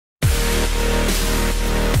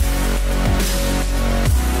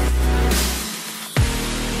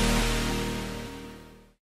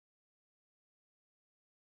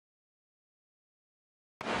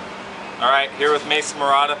Alright, here with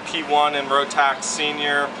Marotta, P1 and Rotax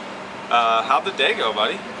Senior. How'd the day go,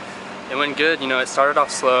 buddy? It went good. You know, it started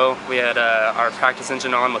off slow. We had our practice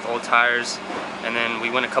engine on with old tires, and then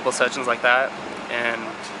we went a couple sessions like that, and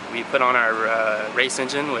we put on our race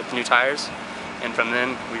engine with new tires, and from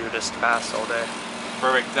then we were just fast all day.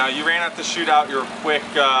 Perfect. Now you ran at the shootout, you were quick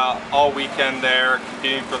all weekend there,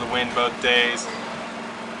 competing for the win both days.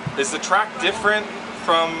 Is the track different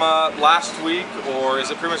from last week, or is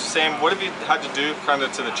it pretty much the same? What have you had to do kind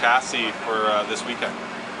of to the chassis for this weekend?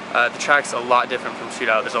 The track's a lot different from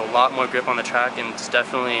shootout. There's a lot more grip on the track, and it's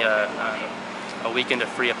definitely a weekend to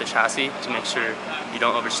free up the chassis to make sure you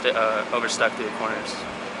don't overstuck through the corners.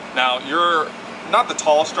 Now you're not the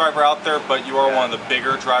tallest driver out there, but you are one of the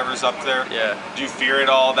bigger drivers up there. Yeah. Do you fear at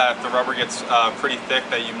all that if the rubber gets pretty thick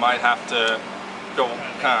that you might have to go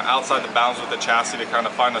kind of outside the bounds with the chassis to kind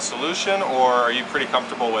of find a solution, or are you pretty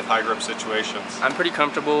comfortable with high grip situations? I'm pretty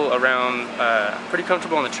comfortable around, pretty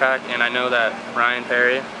comfortable on the track, and I know that Ryan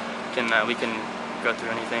Perry we can go through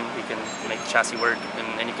anything. We can make the chassis work in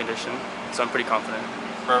any condition, so I'm pretty confident.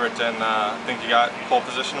 Perfect, and I think you got pole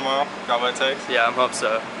position tomorrow? Got what it takes? Yeah, I hope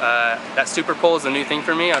so. That super pole is a new thing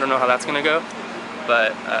for me. I don't know how that's going to go,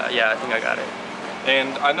 but yeah, I think I got it.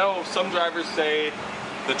 And I know some drivers say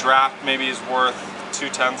the draft maybe is worth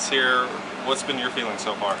 2/10 here. What's been your feeling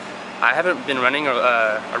so far? I haven't been running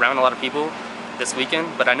around a lot of people this weekend,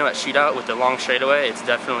 but I know at shootout with the long straightaway, it's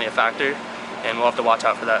definitely a factor, and we'll have to watch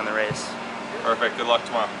out for that in the race. Perfect. Good luck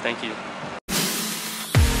tomorrow. Thank you.